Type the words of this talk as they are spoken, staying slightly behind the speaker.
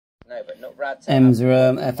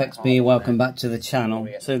M0 FXB, welcome back to the channel.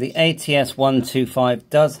 So the ATS-125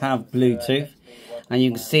 does have Bluetooth, and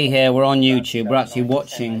you can see here we're on YouTube. We're actually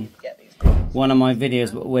watching one of my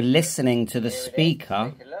videos, but we're listening to the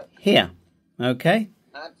speaker here. Okay?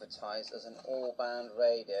 Advertised as an all-band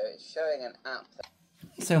radio. It's showing an app.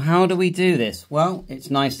 So how do we do this? Well, it's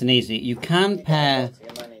nice and easy. You can pair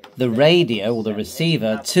the radio or the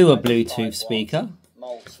receiver to a Bluetooth speaker,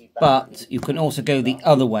 but you can also go the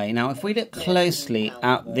other way. Now, if we look closely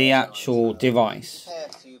at the actual device,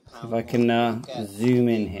 if I can zoom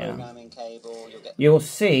in here, you'll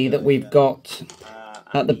see that we've got,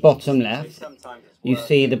 at the bottom left, you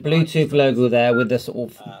see the Bluetooth logo there with the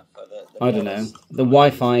sort of, I don't know, the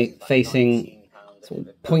Wi-Fi facing, sort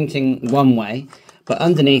of pointing one way, but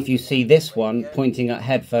underneath you see this one pointing at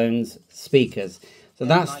headphones, speakers. So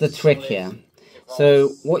that's the trick here. So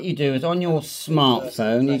what you do is on your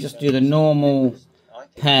smartphone, you just do the normal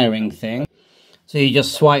pairing thing. So you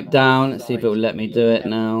just swipe down. Let's see if it will let me do it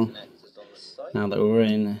now. Now that we're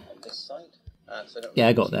in. Yeah,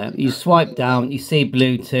 I got there. You swipe down, you see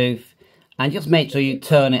Bluetooth, and just make sure you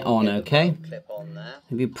turn it on, okay?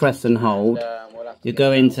 If you press and hold, you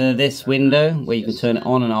go into this window where you can turn it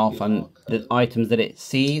on and off and the items that it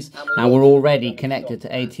sees. Now we're already connected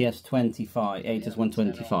to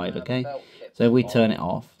ATS-125, okay? So if we turn it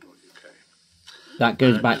off, that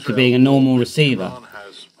goes back to being a normal receiver.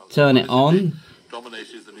 Turn it on,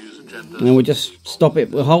 and then we'll just stop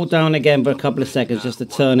it. We'll hold down again for a couple of seconds just to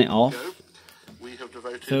turn it off.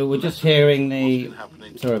 So we're just hearing the,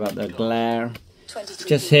 sorry about the glare,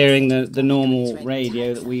 just hearing the normal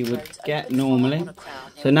radio that we would get normally.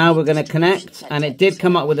 So now we're going to connect, and it did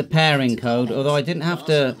come up with a pairing code, although I didn't have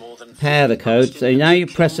to pair the code. So now you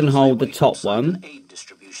press and hold the top one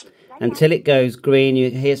until it goes green. You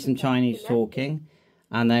hear some Chinese talking,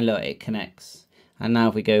 and then look, it connects. And now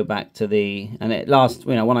if we go back to the, and it last,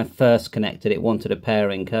 you know, when I first connected, it wanted a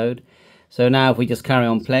pairing code. So now if we just carry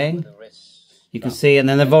on playing, you can see, and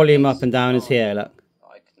then the volume up and down is here, look.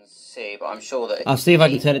 I can see, but I'm sure that I'll see if I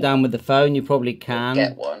can turn it down with the phone. You probably can.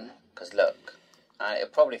 Get one, because look, it'll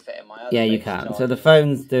probably fit in my other. Yeah, you can. So the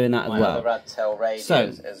phone's doing that as well.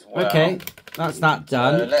 So, okay, that's that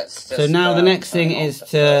done. So now the next thing is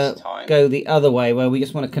to go the other way, where we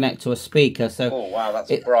just want to connect to a speaker. So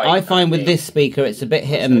I find with this speaker it's a bit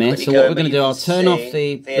hit and miss. So what we're going to do, I'll turn off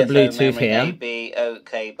the Bluetooth here.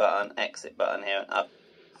 OK button, exit button here, and up.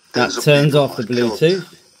 That turns off the Bluetooth.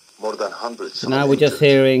 So now we're just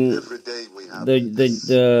hearing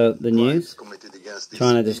the news.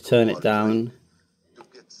 Trying to just turn it down.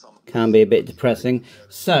 Can be a bit depressing.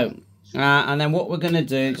 So, and then what we're going to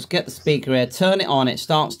do, just get the speaker here, turn it on, it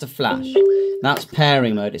starts to flash. That's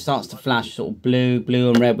pairing mode. It starts to flash sort of blue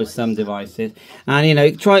and red with some devices. And, you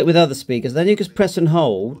know, try it with other speakers. Then you just press and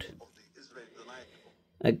hold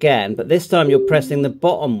again. But this time you're pressing the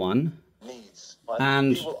bottom one.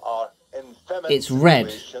 And it's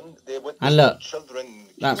red. And look,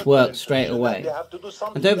 that's worked straight away.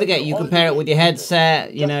 And don't forget, you can pair it with your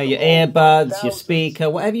headset, you know, your earbuds, your speaker,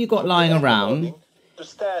 whatever you've got lying around,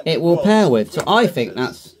 it will pair with. So I think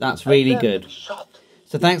that's really good.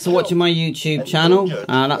 So thanks for watching my YouTube channel.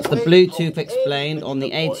 That's the Bluetooth explained on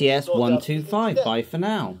the ATS-125. Bye for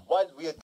now.